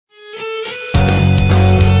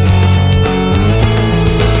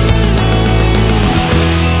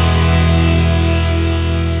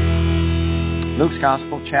Luke's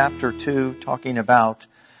Gospel, chapter 2, talking about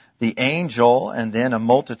the angel and then a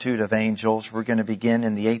multitude of angels. We're going to begin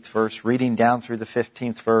in the 8th verse, reading down through the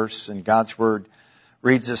 15th verse, and God's Word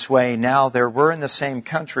reads this way. Now there were in the same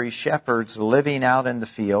country shepherds living out in the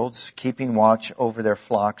fields, keeping watch over their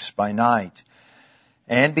flocks by night.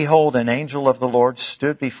 And behold, an angel of the Lord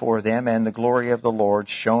stood before them, and the glory of the Lord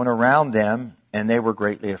shone around them, and they were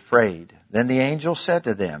greatly afraid. Then the angel said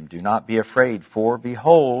to them, Do not be afraid, for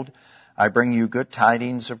behold, I bring you good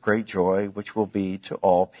tidings of great joy, which will be to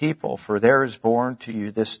all people. For there is born to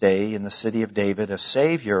you this day in the city of David a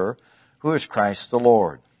Savior, who is Christ the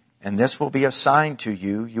Lord. And this will be a sign to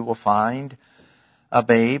you. You will find a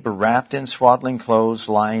babe wrapped in swaddling clothes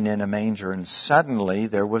lying in a manger. And suddenly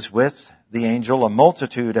there was with the angel a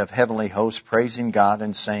multitude of heavenly hosts praising God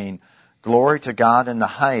and saying, Glory to God in the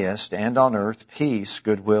highest, and on earth peace,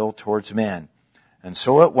 goodwill towards men. And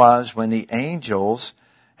so it was when the angels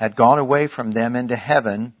had gone away from them into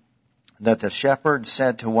heaven, that the shepherds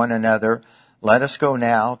said to one another, Let us go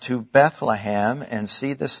now to Bethlehem and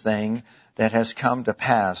see this thing that has come to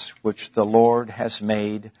pass, which the Lord has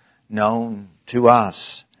made known to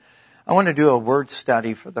us. I want to do a word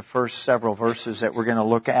study for the first several verses that we're going to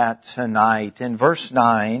look at tonight. In verse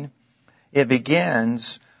 9, it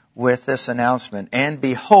begins with this announcement, And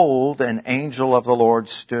behold, an angel of the Lord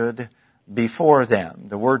stood before them.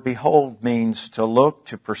 The word behold means to look,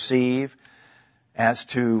 to perceive, as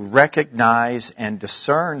to recognize and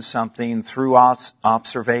discern something through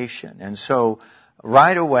observation. And so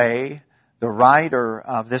right away, the writer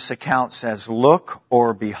of this account says look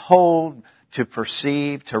or behold, to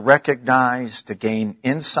perceive, to recognize, to gain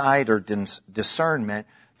insight or discernment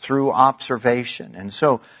through observation. And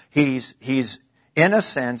so he's in a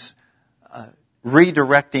sense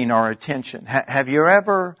redirecting our attention. Have you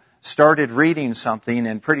ever started reading something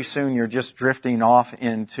and pretty soon you're just drifting off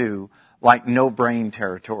into like no brain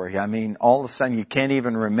territory? I mean, all of a sudden you can't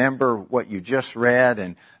even remember what you just read,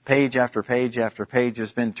 and page after page after page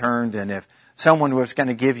has been turned, and if someone was going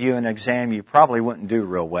to give you an exam, you probably wouldn't do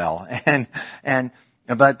real well.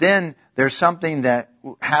 But then there's something that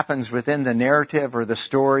happens within the narrative or the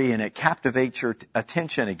story, and it captivates your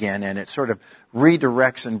attention again, and it sort of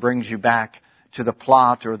redirects and brings you back to the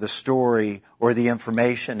plot or the story or the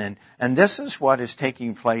information. And this is what is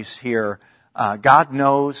taking place here. God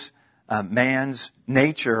knows man's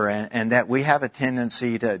nature, and that we have a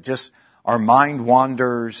tendency to just, our mind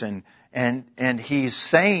wanders, and he's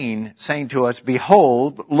saying to us,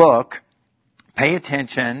 behold, look, pay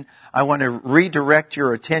attention. I want to redirect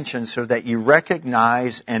your attention so that you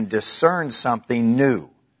recognize and discern something new.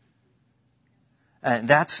 And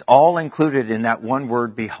that's all included in that one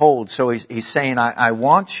word, behold. So he's saying, I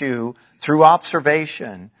want you, through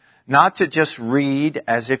observation, not to just read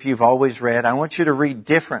as if you've always read. I want you to read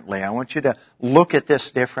differently. I want you to look at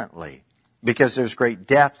this differently, because there's great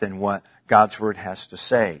depth in what God's Word has to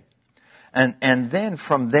say. And then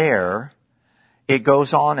from there, it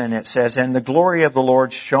goes on and it says, and the glory of the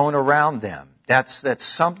Lord shone around them. That's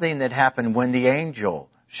something that happened when the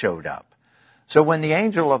angel showed up. So when the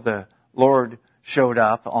angel of the Lord showed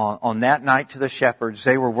up on that night to the shepherds,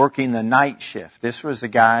 they were working the night shift. This was the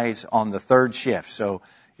guys on the third shift. So,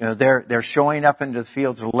 they're showing up into the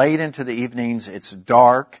fields late into the evenings. It's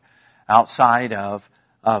dark outside of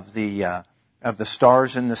the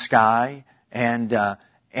stars in the sky, and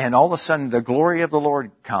all of a sudden the glory of the Lord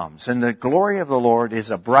comes, and the glory of the Lord is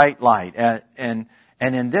a bright light, and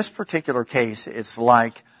in this particular case, it's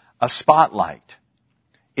like a spotlight.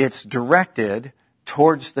 It's directed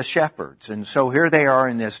towards the shepherds. And so here they are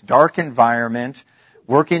in this dark environment,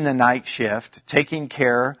 working the night shift, taking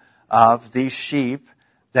care of these sheep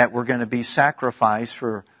that were going to be sacrificed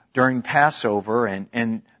during Passover.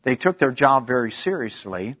 And they took their job very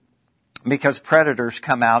seriously, because predators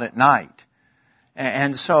come out at night.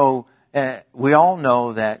 And so we all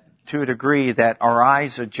know that, to a degree, that our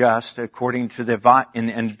eyes adjust according to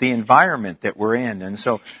the environment that we're in. And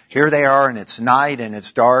so here they are, and it's night and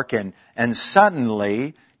it's dark, and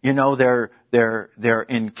suddenly, they're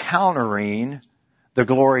encountering the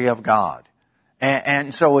glory of God.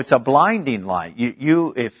 And so it's a blinding light.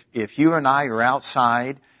 If you and I are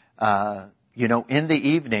outside, in the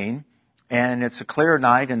evening, and it's a clear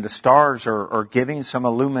night and the stars are giving some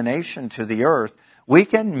illumination to the earth, we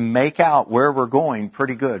can make out where we're going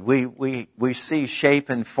pretty good. We see shape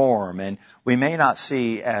and form, and we may not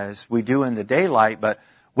see as we do in the daylight, but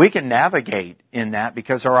we can navigate in that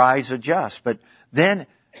because our eyes adjust. But then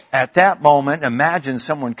at that moment, imagine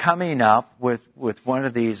someone coming up with one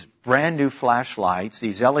of these brand new flashlights,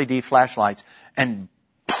 these LED flashlights, and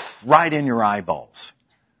right in your eyeballs.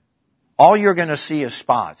 All you're going to see is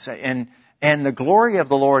spots. And And the glory of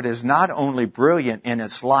the Lord is not only brilliant in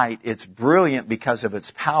its light, it's brilliant because of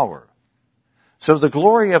its power. So the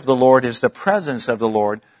glory of the Lord is the presence of the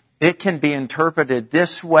Lord. It can be interpreted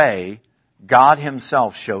this way: God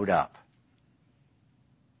Himself showed up.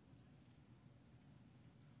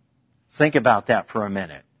 Think about that for a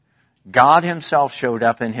minute. God Himself showed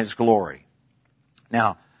up in His glory.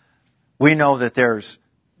 Now, we know that there's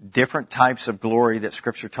different types of glory that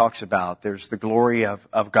Scripture talks about. There's the glory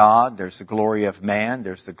of God. There's the glory of man.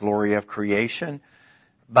 There's the glory of creation.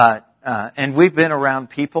 And we've been around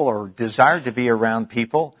people, or desired to be around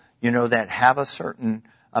people, that have a certain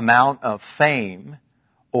amount of fame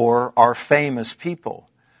or are famous people.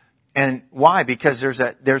 And why? Because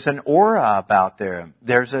there's an aura about them.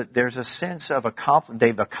 There's a sense of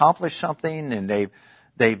they've accomplished something, and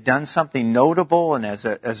they've done something notable, and as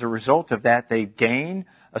a result of that, they gain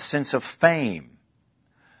a sense of fame.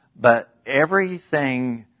 But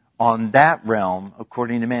everything on that realm,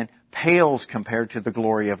 according to man, pales compared to the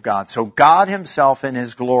glory of God. So God Himself in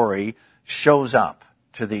His glory shows up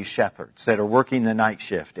to these shepherds that are working the night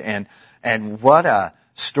shift. And what a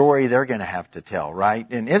story they're going to have to tell, right?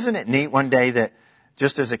 And isn't it neat one day that,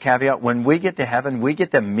 just as a caveat, when we get to heaven, we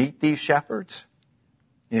get to meet these shepherds?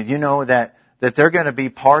 You know that they're going to be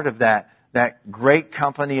part of that great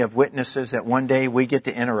company of witnesses that one day we get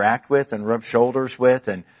to interact with and rub shoulders with,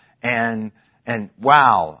 and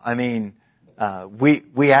wow, I mean,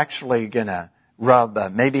 we actually gonna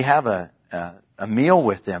maybe have a meal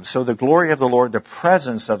with them. So the glory of the Lord, the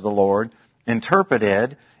presence of the Lord,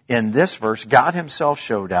 interpreted in this verse, God Himself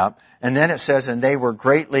showed up, and then it says, and they were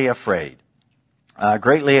greatly afraid.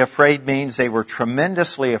 Greatly afraid means they were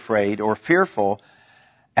tremendously afraid or fearful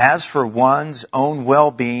as for one's own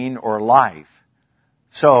well-being or life.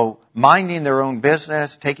 So minding their own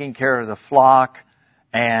business, taking care of the flock,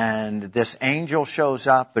 and this angel shows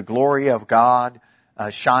up, the glory of God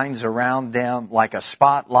shines around them like a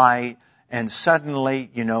spotlight, and suddenly,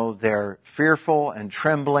 they're fearful and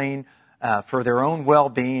trembling for their own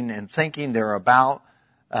well-being and thinking they're about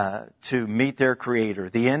to meet their Creator.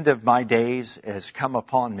 The end of my days has come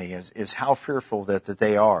upon me, is how fearful that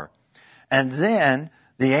they are. And then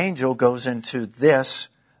the angel goes into this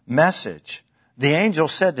message. The angel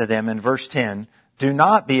said to them in verse 10, do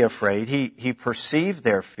not be afraid. He perceived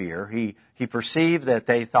their fear. He perceived that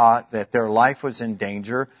they thought that their life was in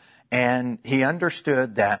danger, and he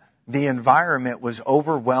understood that the environment was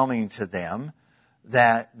overwhelming to them,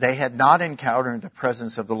 that they had not encountered the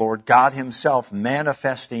presence of the Lord, God Himself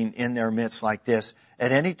manifesting in their midst like this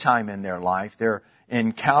at any time in their life. They're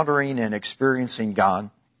encountering and experiencing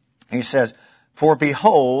God. He says, for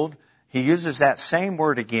behold, he uses that same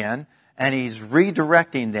word again, and he's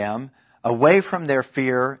redirecting them away from their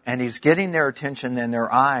fear, and he's getting their attention and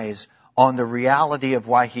their eyes on the reality of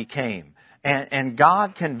why he came. And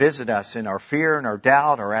God can visit us in our fear and our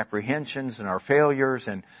doubt, our apprehensions and our failures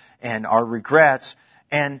and our regrets.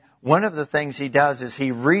 And one of the things He does is He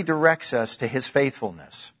redirects us to His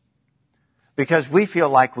faithfulness. Because we feel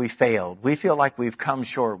like we failed. We feel like we've come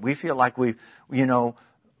short. We feel like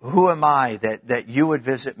who am I that you would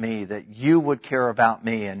visit me, that you would care about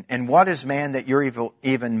me? And what is man that you're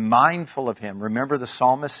even mindful of him? Remember the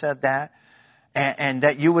psalmist said that? And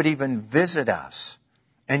that you would even visit us.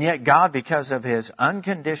 And yet God, because of His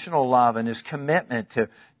unconditional love and His commitment to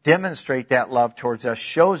demonstrate that love towards us,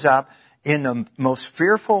 shows up in the most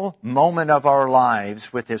fearful moment of our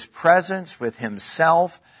lives with His presence, with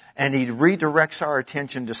Himself, and He redirects our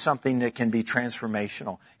attention to something that can be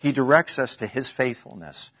transformational. He directs us to His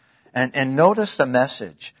faithfulness. And notice the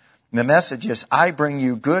message. The message is, I bring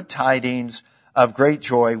you good tidings of great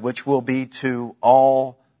joy, which will be to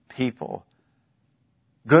all people.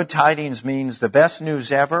 Good tidings means the best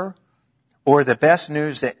news ever, or the best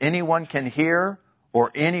news that anyone can hear,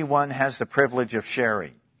 or anyone has the privilege of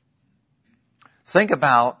sharing. Think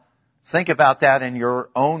about that in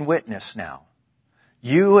your own witness now.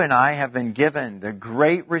 You and I have been given the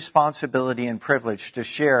great responsibility and privilege to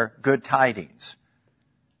share good tidings.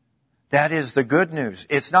 That is the good news.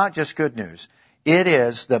 It's not just good news. It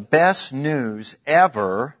is the best news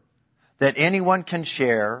ever that anyone can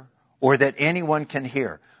share or that anyone can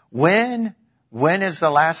hear. When is the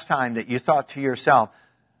last time that you thought to yourself,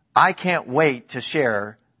 I can't wait to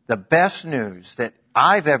share the best news that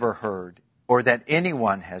I've ever heard or that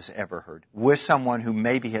anyone has ever heard with someone who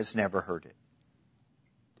maybe has never heard it?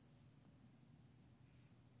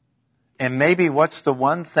 And maybe what's the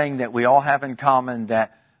one thing that we all have in common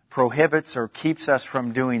that prohibits or keeps us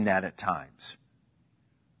from doing that at times?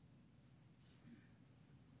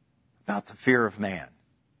 About the fear of man.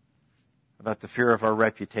 About the fear of our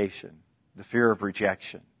reputation. The fear of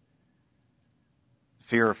rejection.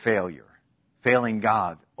 fear of failure, failing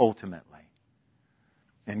God ultimately.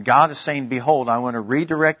 And God is saying, behold, I want to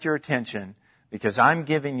redirect your attention because I'm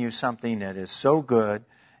giving you something that is so good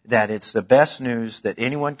that it's the best news that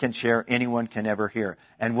anyone can share, anyone can ever hear.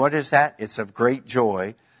 And what is that? It's of great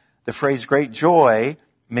joy. The phrase great joy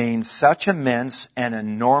means such immense and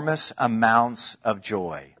enormous amounts of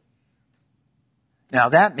joy. Now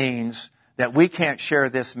that means that we can't share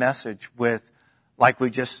this message with, like we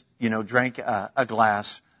just, drank a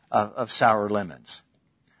glass of sour lemons.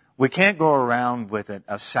 We can't go around with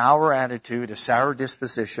a sour attitude, a sour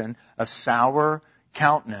disposition, a sour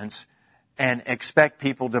countenance, and expect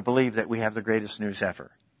people to believe that we have the greatest news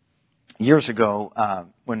ever. Years ago,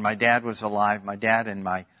 when my dad was alive, my dad and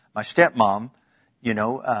my stepmom,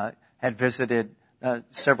 had visited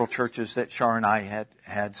several churches that Char and I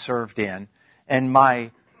had served in. And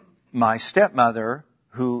my stepmother,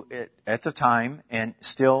 who at the time and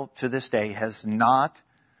still to this day has not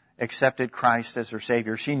accepted Christ as her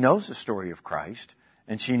Savior. She knows the story of Christ,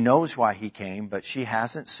 and she knows why He came, but she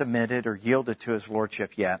hasn't submitted or yielded to His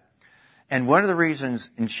Lordship yet. And one of the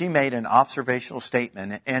reasons, and she made an observational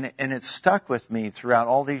statement, and it stuck with me throughout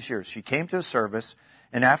all these years. She came to a service,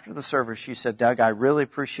 and after the service, she said, Doug, I really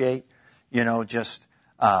appreciate,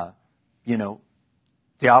 the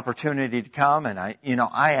opportunity to come. And I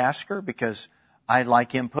asked her because I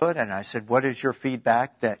like input, and I said, what is your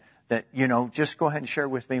feedback that just go ahead and share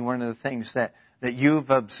with me one of the things that you've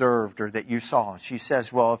observed or that you saw. She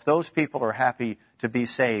says, well, if those people are happy to be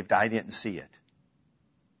saved, I didn't see it.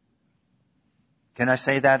 Can I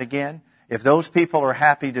say that again? If those people are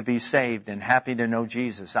happy to be saved and happy to know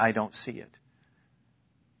Jesus, I don't see it.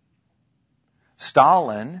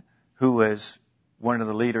 Stalin, who was one of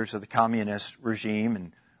the leaders of the communist regime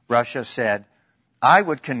in Russia, said, I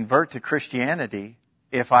would convert to Christianity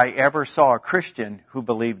if I ever saw a Christian who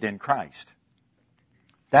believed in Christ.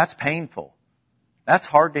 That's painful. That's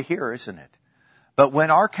hard to hear, isn't it? But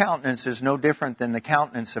when our countenance is no different than the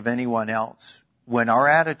countenance of anyone else, when our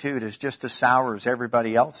attitude is just as sour as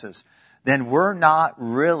everybody else's, then we're not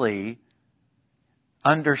really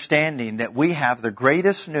understanding that we have the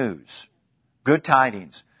greatest news, good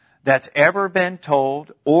tidings, that's ever been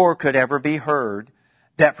told or could ever be heard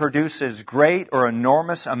that produces great or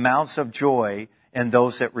enormous amounts of joy in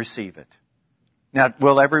those that receive it. Now,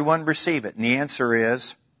 will everyone receive it? And the answer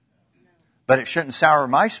is, but it shouldn't sour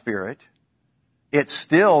my spirit. It's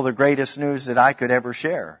still the greatest news that I could ever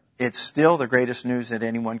share. It's still the greatest news that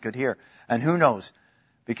anyone could hear. And who knows?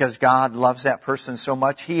 Because God loves that person so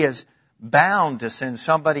much, He is bound to send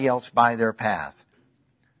somebody else by their path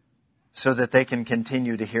so that they can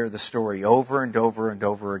continue to hear the story over and over and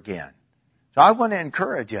over again. So I want to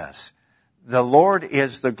encourage us. The Lord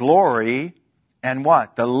is the glory and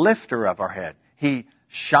what? The lifter of our head. He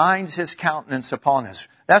shines His countenance upon us.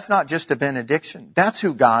 That's not just a benediction. That's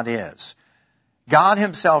who God is. God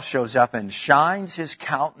Himself shows up and shines His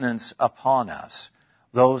countenance upon us,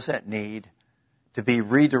 those that need to be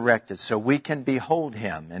redirected so we can behold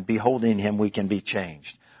Him, and beholding Him we can be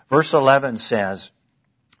changed. Verse 11 says,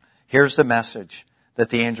 here's the message that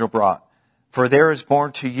the angel brought. For there is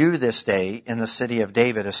born to you this day in the city of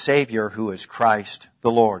David a Savior who is Christ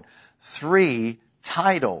the Lord. 3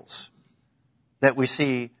 titles that we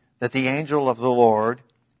see that the angel of the Lord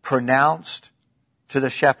pronounced to the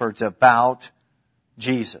shepherds about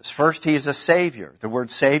Jesus. First, He is a Savior. The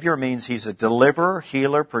word Savior means He's a deliverer,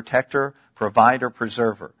 healer, protector, provider,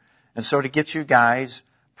 preserver. And so to get you guys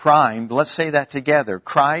primed, let's say that together.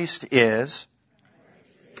 Christ is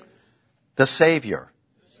the Savior,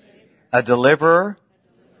 a deliverer,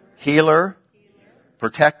 healer,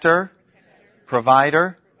 protector,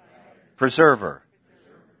 provider, preserver.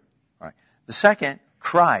 All right. The second,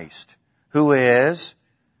 Christ, who is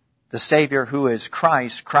the Savior, who is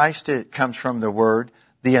Christ. Christ, it comes from the word,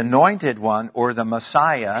 the anointed one, or the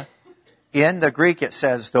Messiah. In the Greek it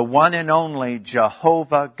says, the one and only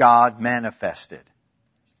Jehovah God manifested.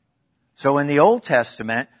 So in the Old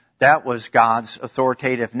Testament, that was God's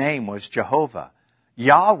authoritative name, was Jehovah.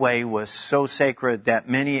 Yahweh was so sacred that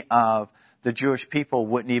many of the Jewish people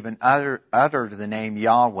wouldn't even utter the name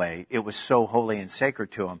Yahweh. It was so holy and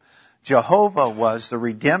sacred to them. Jehovah was the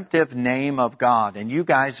redemptive name of God. And you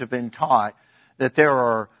guys have been taught that there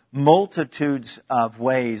are multitudes of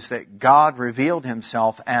ways that God revealed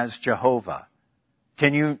Himself as Jehovah.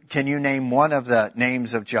 Can you name one of the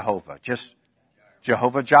names of Jehovah? Just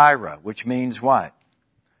Jehovah Jireh, which means what?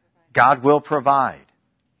 God will provide.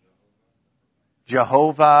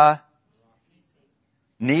 Jehovah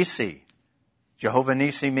Nisi. Jehovah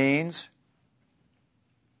Nisi means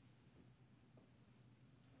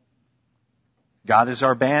God is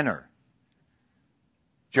our banner.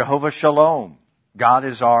 Jehovah Shalom. God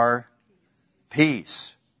is our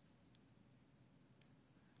peace.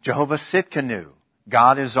 Jehovah Sitkanu.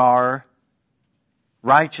 God is our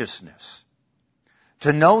righteousness.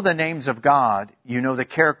 To know the names of God, you know the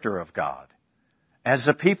character of God. As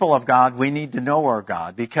the people of God, we need to know our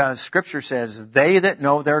God because Scripture says, they that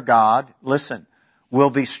know their God, listen, will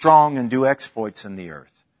be strong and do exploits in the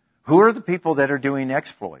earth. Who are the people that are doing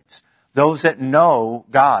exploits? Those that know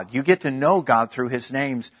God. You get to know God through His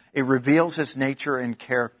names. It reveals His nature and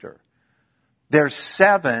character. There's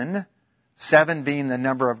seven being the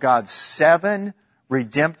number of God, 7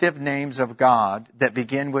 redemptive names of God that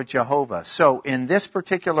begin with Jehovah. So in this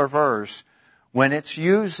particular verse, when it's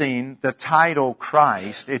using the title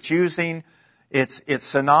Christ, it's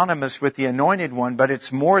synonymous with the Anointed One, but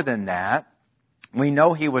it's more than that. We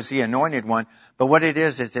know He was the Anointed One, but what it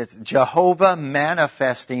is it's Jehovah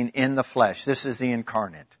manifesting in the flesh. This is the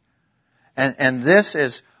incarnate. And this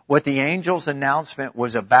is what the angel's announcement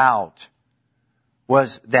was about,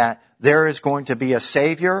 was that there is going to be a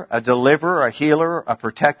Savior, a deliverer, a healer, a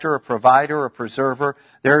protector, a provider, a preserver.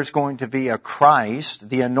 There is going to be a Christ,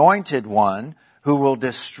 the Anointed One, who will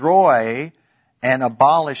destroy and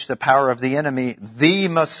abolish the power of the enemy, the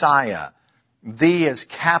Messiah. The is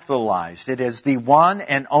capitalized. It is the one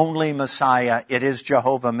and only Messiah. It is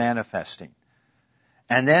Jehovah manifesting.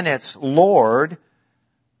 And then it's Lord,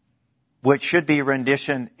 which should be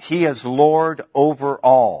rendition, He is Lord over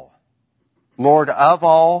all. Lord of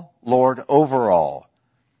all, Lord over all.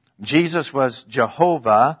 Jesus was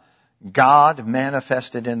Jehovah, God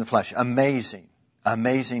manifested in the flesh. Amazing,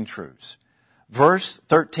 amazing truths. Verse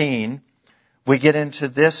 13, we get into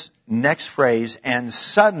this next phrase, and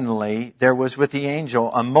suddenly there was with the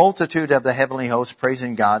angel a multitude of the heavenly hosts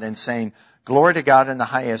praising God and saying, Glory to God in the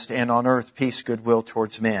highest, and on earth peace, goodwill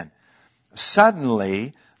towards men.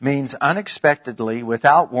 Suddenly means unexpectedly,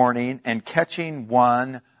 without warning, and catching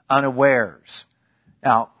one unawares.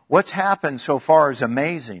 Now, what's happened so far is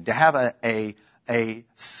amazing. To have a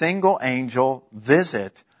single angel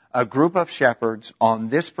visit a group of shepherds on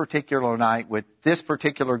this particular night with this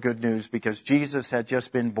particular good news, because Jesus had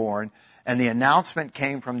just been born, and the announcement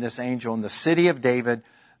came from this angel in the city of David.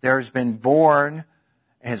 There has been born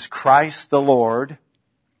as Christ the Lord,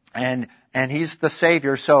 and He's the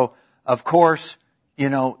Savior. So, of course,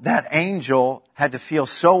 that angel had to feel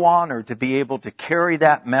so honored to be able to carry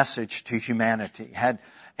that message to humanity,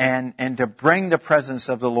 and to bring the presence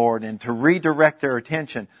of the Lord and to redirect their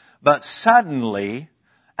attention. But suddenly,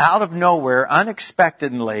 out of nowhere,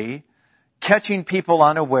 unexpectedly, catching people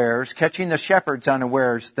unawares, catching the shepherds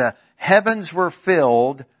unawares, the heavens were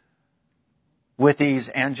filled with these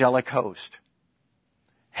angelic hosts.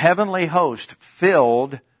 Heavenly host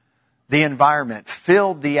filled the environment,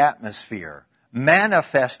 filled the atmosphere,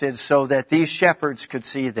 manifested so that these shepherds could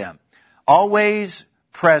see them. Always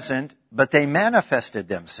present, but they manifested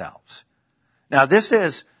themselves. Now this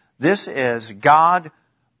is God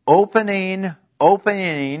opening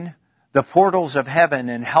the portals of heaven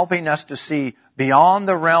and helping us to see beyond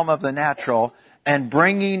the realm of the natural and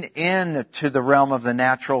bringing into the realm of the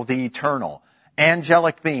natural the eternal.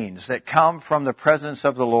 Angelic beings that come from the presence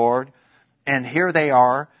of the Lord, and here they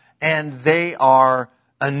are, and they are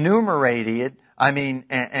enumerated,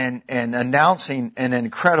 and announcing an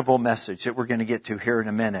incredible message that we're going to get to here in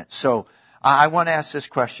a minute. So I want to ask this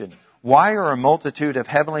question. Why are a multitude of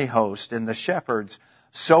heavenly hosts and the shepherds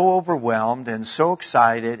so overwhelmed and so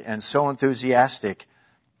excited and so enthusiastic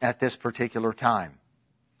at this particular time?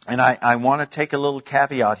 And I want to take a little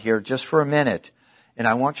caveat here just for a minute. And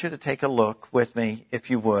I want you to take a look with me, if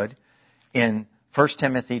you would, in 1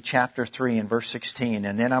 Timothy chapter 3 and verse 16.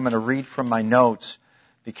 And then I'm going to read from my notes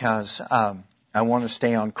because I want to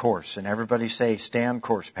stay on course. And everybody say, stay on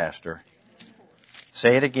course, Pastor.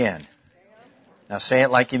 Say it again. Now say it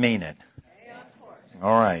like you mean it.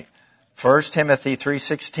 All right. 1 Timothy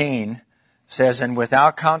 3:16 says, And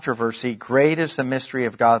without controversy, great is the mystery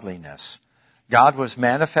of godliness. God was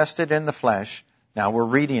manifested in the flesh. Now we're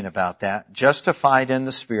reading about that. Justified in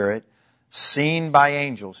the Spirit, seen by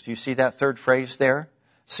angels. Do you see that third phrase there?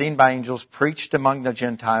 Seen by angels, preached among the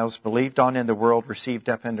Gentiles, believed on in the world, received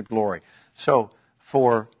up into glory. So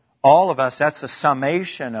for all of us, that's the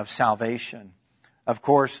summation of salvation. Of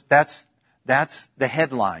course, that's the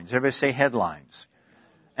headlines. Everybody say headlines.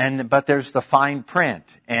 But there's the fine print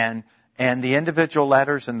and the individual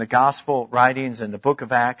letters and the gospel writings and the book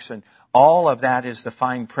of Acts, and all of that is the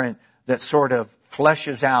fine print that sort of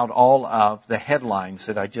fleshes out all of the headlines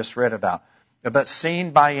that I just read about. But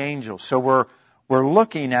seen by angels. So we're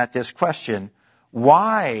looking at this question,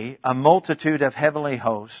 why a multitude of heavenly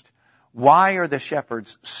hosts? Why are the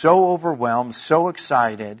shepherds so overwhelmed, so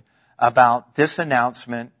excited about this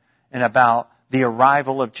announcement and about the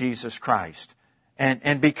arrival of Jesus Christ?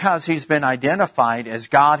 And because he's been identified as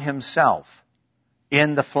God himself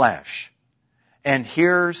in the flesh. And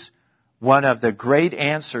here's one of the great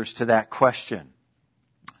answers to that question.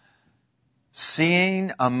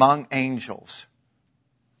 Seen among angels,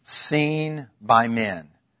 seen by men.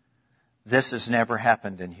 This has never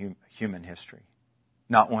happened in human history.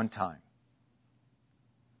 Not one time.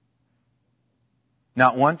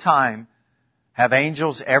 Not one time have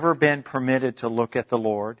angels ever been permitted to look at the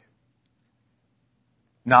Lord.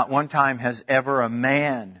 Not one time has ever a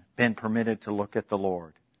man been permitted to look at the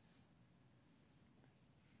Lord.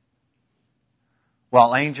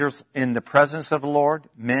 While angels in the presence of the Lord,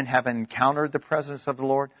 men have encountered the presence of the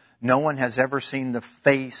Lord, no one has ever seen the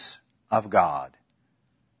face of God.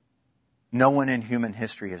 No one in human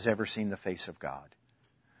history has ever seen the face of God.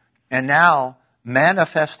 And now,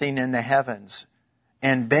 manifesting in the heavens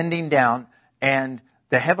and bending down, and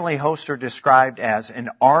the heavenly hosts are described as an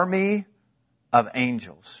army of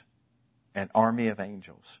angels. An army of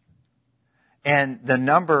angels. And the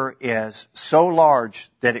number is so large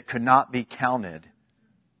that it could not be counted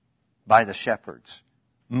by the shepherds.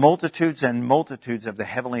 Multitudes and multitudes of the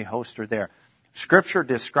heavenly host are there. Scripture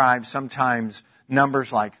describes sometimes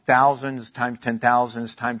numbers like thousands times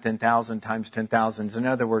 10,000s times 10,000 times 10,000s. In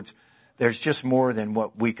other words, there's just more than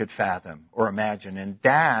what we could fathom or imagine. And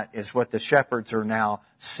that is what the shepherds are now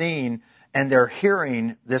seeing. And they're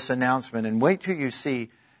hearing this announcement. And wait till you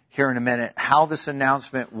see here in a minute how this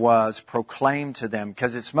announcement was proclaimed to them.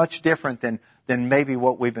 Because it's much different than maybe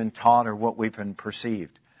what we've been taught or what we've been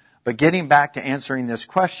perceived. But getting back to answering this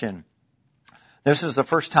question, this is the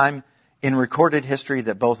first time in recorded history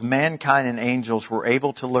that both mankind and angels were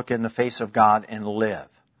able to look in the face of God and live.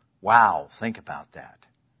 Wow, think about that.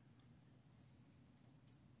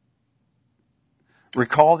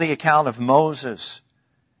 Recall the account of Moses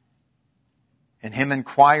and him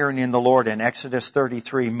inquiring in the Lord in Exodus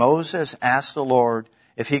 33. Moses asked the Lord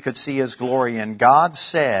if he could see his glory, and God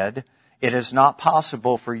said, "It is not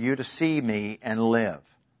possible for you to see me and live."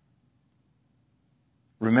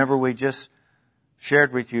 Remember, we just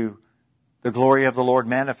shared with you the glory of the Lord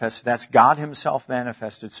manifested. That's God himself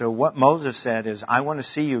manifested. So what Moses said is, "I want to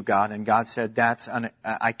see you, God." And God said,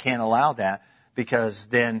 I can't allow that, because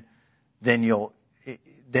then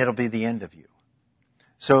that'll be the end of you.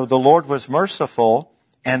 So the Lord was merciful,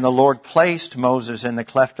 and the Lord placed Moses in the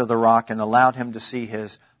cleft of the rock and allowed him to see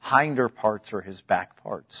his hinder parts or his back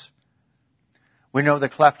parts. We know the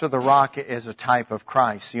cleft of the rock is a type of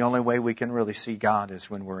Christ. The only way we can really see God is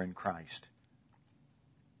when we're in Christ.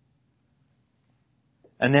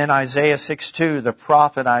 And then Isaiah 6:2, the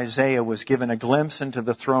prophet Isaiah was given a glimpse into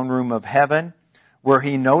the throne room of heaven, where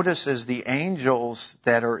he notices the angels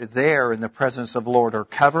that are there in the presence of the Lord are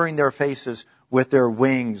covering their faces with their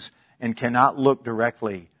wings and cannot look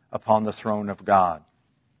directly upon the throne of God.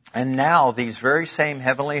 And now these very same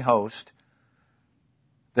heavenly hosts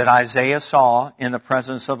that Isaiah saw in the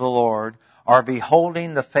presence of the Lord are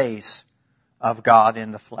beholding the face of God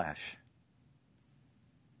in the flesh.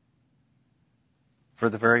 For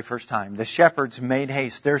the very first time. The shepherds made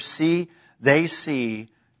haste. They see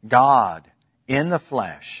God in the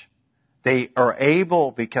flesh. They are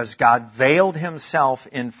able, because God veiled himself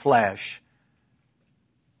in flesh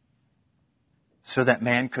so that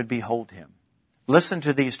man could behold him. Listen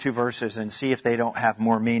to these two verses and see if they don't have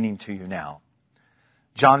more meaning to you now.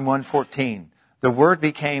 John 1:14, the Word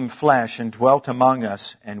became flesh and dwelt among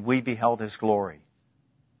us, and we beheld his glory.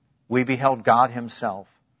 We beheld God himself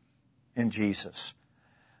in Jesus.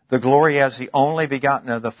 The glory as the only begotten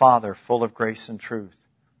of the Father, full of grace and truth.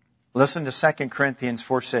 Listen to 2 Corinthians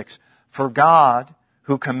 4:6. For God,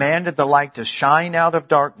 who commanded the light to shine out of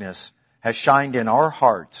darkness, has shined in our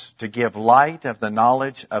hearts to give light of the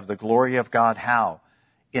knowledge of the glory of God. How?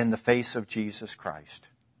 In the face of Jesus Christ.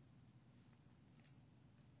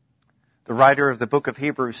 The writer of the book of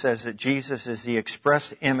Hebrews says that Jesus is the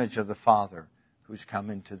express image of the Father who's come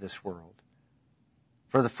into this world.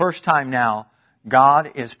 For the first time now,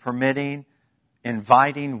 God is permitting,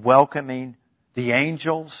 inviting, welcoming the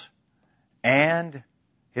angels and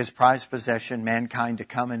his prized possession, mankind, to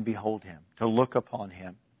come and behold him, to look upon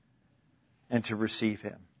him, and to receive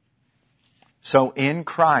him. So in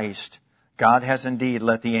Christ, God has indeed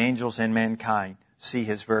let the angels and mankind see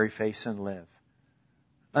his very face and live.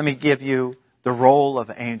 Let me give you the role of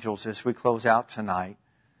angels as we close out tonight.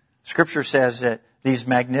 Scripture says that these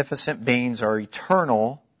magnificent beings are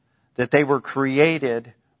eternal, that they were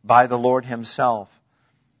created by the Lord himself,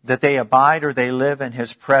 that they abide or they live in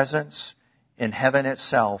his presence in heaven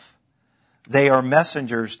itself, They are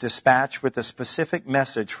messengers dispatched with a specific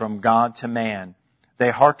message from God to man. They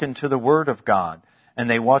hearken to the word of God, and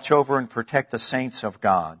they watch over and protect the saints of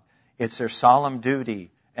God. It's their solemn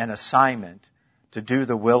duty and assignment to do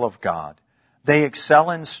the will of God. They excel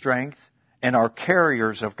in strength and are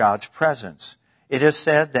carriers of God's presence. It is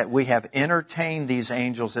said that we have entertained these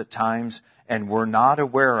angels at times and were not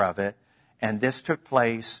aware of it, and this took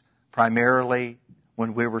place primarily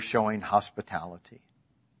when we were showing hospitality.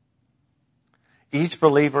 Each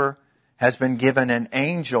believer has been given an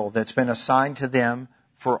angel that's been assigned to them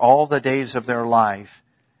for all the days of their life.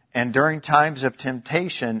 And during times of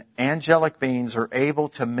temptation, angelic beings are able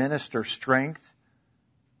to minister strength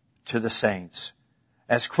to the saints.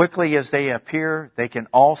 As quickly as they appear, they can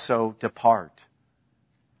also depart.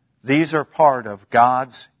 These are part of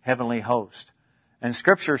God's heavenly host. And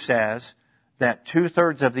Scripture says that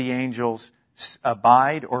 2/3 of the angels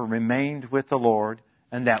abide or remained with the Lord,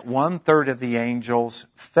 and that 1/3 of the angels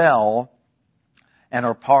fell and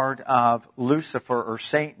are part of Lucifer or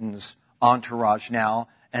Satan's entourage now,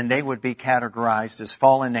 and they would be categorized as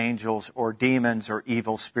fallen angels or demons or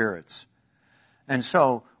evil spirits. And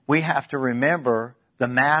so we have to remember the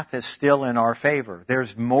math is still in our favor.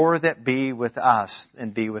 There's more that be with us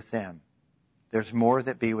and be with them. There's more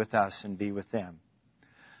that be with us and be with them.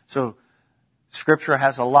 So Scripture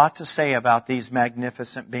has a lot to say about these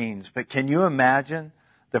magnificent beings. But can you imagine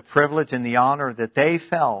the privilege and the honor that they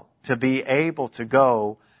felt to be able to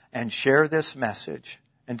go and share this message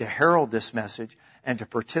and to herald this message and to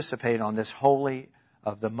participate on this holy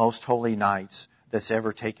of the most holy nights that's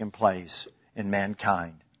ever taken place in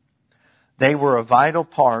mankind? They were a vital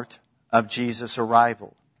part of Jesus'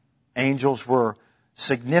 arrival. Angels were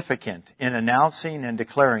significant in announcing and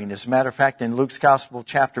declaring. As a matter of fact, in Luke's Gospel,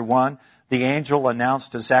 chapter 1, the angel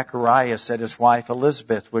announced to Zacharias that his wife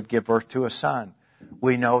Elizabeth would give birth to a son.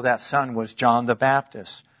 We know that son was John the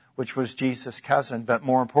Baptist, which was Jesus' cousin, but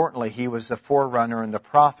more importantly, he was the forerunner and the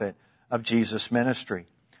prophet of Jesus' ministry.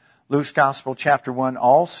 Luke's Gospel, chapter 1,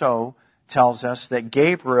 also tells us that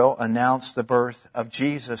Gabriel announced the birth of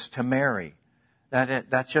Jesus to Mary.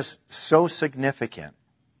 That's just so significant.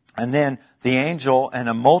 And then the angel and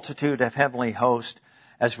a multitude of heavenly hosts,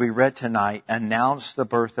 as we read tonight, announced the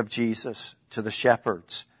birth of Jesus to the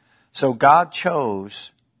shepherds. So God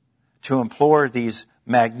chose to implore these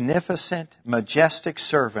magnificent, majestic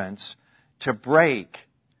servants to break,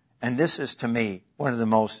 and this is to me one of the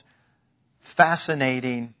most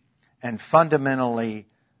fascinating and fundamentally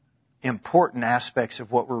important aspects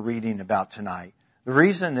of what we're reading about tonight. The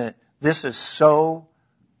reason that this is so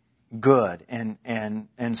good and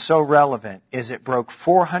so relevant is it broke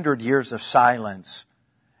 400 years of silence,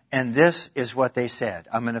 and this is what they said.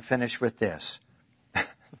 I'm going to finish with this.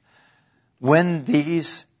 When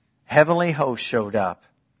these heavenly hosts showed up,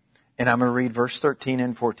 and I'm going to read verse 13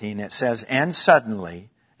 and 14, it says, "And suddenly,"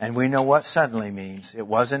 and we know what suddenly means. It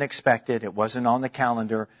wasn't expected. It wasn't on the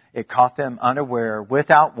calendar. It caught them unaware,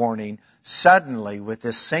 without warning. Suddenly, with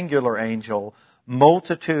this singular angel,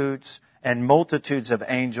 multitudes and multitudes of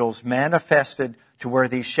angels manifested to where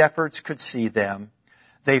these shepherds could see them.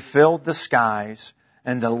 They filled the skies,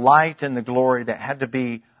 and the light and the glory that had to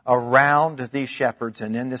be around these shepherds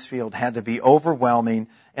and in this field had to be overwhelming.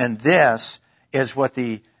 And this is what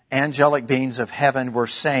the angelic beings of heaven were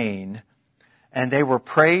saying. And they were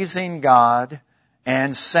praising God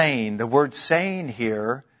and saying. The word saying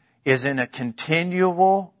here is in a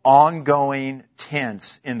continual, ongoing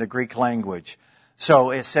tense in the Greek language. So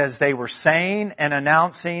it says they were saying and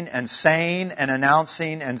announcing and saying and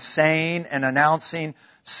announcing and saying and announcing,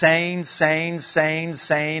 saying,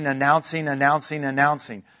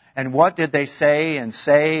 announcing. And what did they say and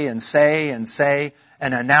say and say and say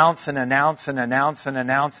and announce and announce and announce and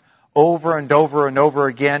announce over and over and over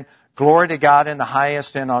again? Glory to God in the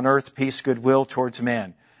highest, and on earth peace, goodwill towards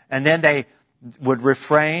men. And then they would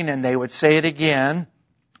refrain and they would say it again.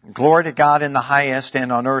 Glory to God in the highest,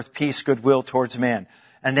 and on earth peace, goodwill towards men.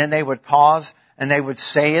 And then they would pause and they would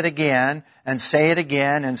say it again and say it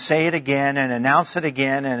again and say it again and announce it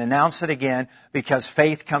again and announce it again, because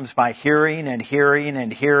faith comes by hearing and hearing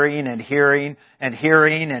and hearing and hearing and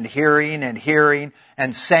hearing and hearing and hearing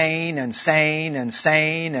and saying and saying and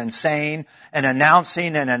saying and saying and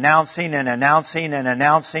announcing and announcing and announcing and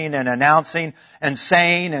announcing and announcing and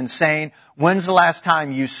saying and saying. When's the last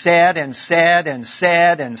time you said and said and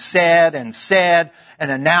said and said and said and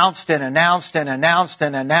announced and announced and announced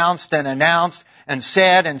and announced and announced and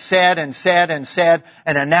said and said and said and said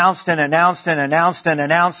and announced and announced and announced and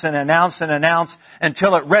announced and announced and announced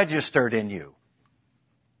until it registered in you?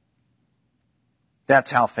 That's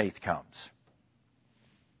how faith comes.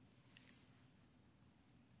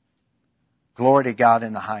 Glory to God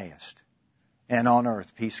in the highest. And on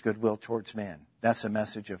earth, peace, goodwill towards men. That's the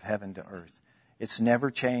message of heaven to earth. It's never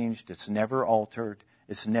changed. It's never altered.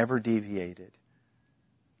 It's never deviated.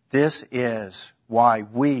 This is why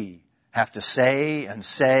we have to say and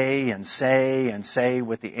say and say and say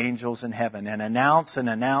with the angels in heaven and announce and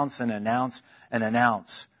announce and announce and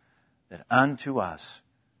announce that unto us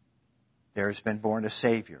there has been born a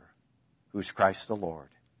Savior who's Christ the Lord.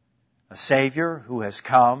 A Savior who has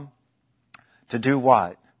come to do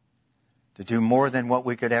what? To do more than what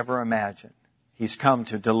we could ever imagine. He's come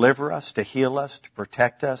to deliver us, to heal us, to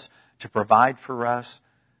protect us, to provide for us.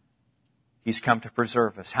 He's come to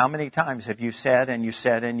preserve us. How many times have you said and you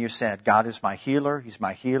said and you said, God is my healer, He's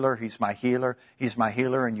my healer, He's my healer, He's my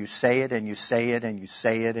healer, and you say it and you say it and you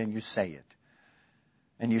say it and you say it.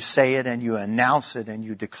 And you say it and you announce it and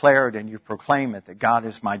you declare it and you proclaim it that God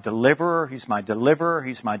is my deliverer, He's my deliverer,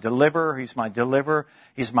 He's my deliverer, He's my deliverer,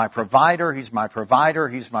 He's my provider, He's my provider,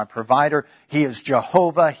 He's my provider. He is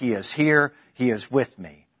Jehovah, He is here, He is with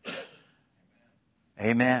me.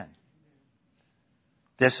 Amen.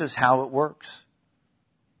 This is how it works.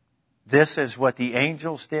 This is what the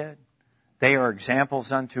angels did. They are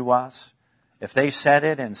examples unto us. If they said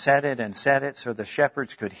it and said it and said it so the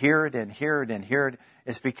shepherds could hear it and hear it and hear it,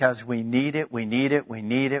 it's because we need it, we need it, we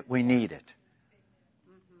need it, we need it.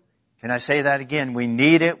 Can I say that again? We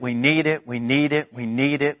need it, we need it, we need it, we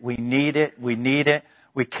need it, we need it, we need it.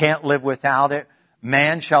 We can't live without it.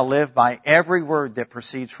 Man shall live by every word that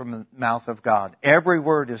proceeds from the mouth of God. Every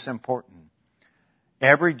word is important.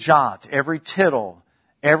 Every jot, every tittle,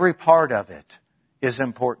 every part of it is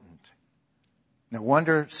important. No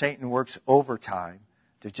wonder Satan works overtime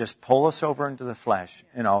to just pull us over into the flesh.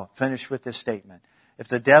 And I'll finish with this statement. If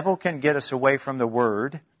the devil can get us away from the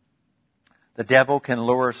Word, the devil can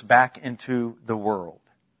lure us back into the world.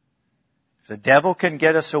 If the devil can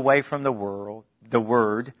get us away from the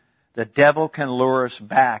Word, the devil can lure us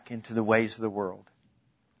back into the ways of the world.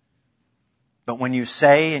 But when you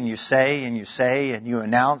say and you say and you say and you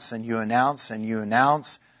announce and you announce and you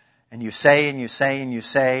announce and you say and you say and you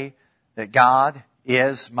say that God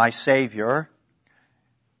is my Savior,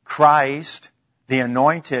 Christ, the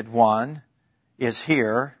Anointed One, is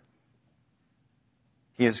here.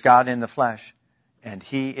 He is God in the flesh, and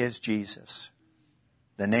He is Jesus,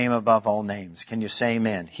 the name above all names. Can you say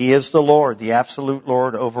amen? He is the Lord, the absolute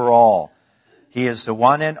Lord over all. He is the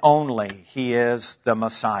one and only. He is the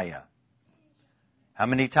Messiah. How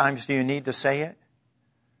many times do you need to say it?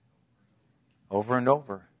 Over and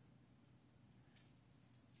over.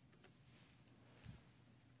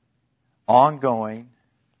 Ongoing,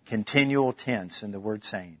 continual tense in the word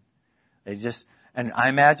saying. And I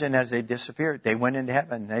imagine as they disappeared, they went into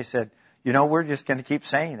heaven. They said, we're just going to keep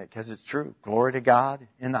saying it because it's true. Glory to God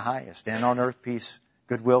in the highest, and on earth peace,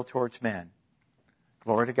 goodwill towards men.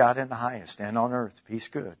 Glory to God in the highest, and on earth peace,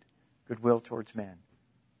 goodwill towards men.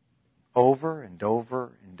 Over and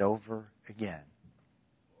over and over again.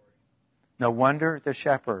 No wonder the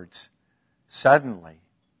shepherds suddenly,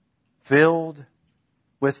 filled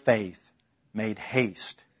with faith, made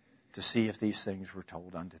haste to see if these things were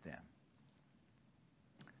told unto them.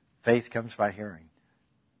 Faith comes by hearing.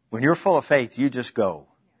 When you're full of faith, you just go.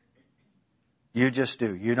 You just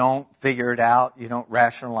do. You don't figure it out. You don't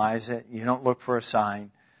rationalize it. You don't look for a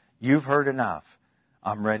sign. You've heard enough.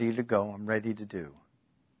 I'm ready to go. I'm ready to do.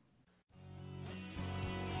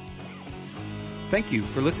 Thank you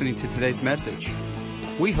for listening to today's message.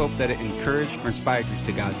 We hope that it encouraged or inspired you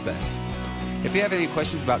to God's best. If you have any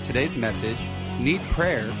questions about today's message, need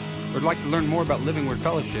prayer, or would like to learn more about Living Word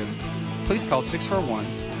Fellowship, please call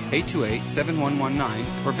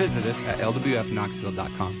 641-828-7119 or visit us at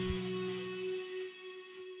lwfknoxville.com.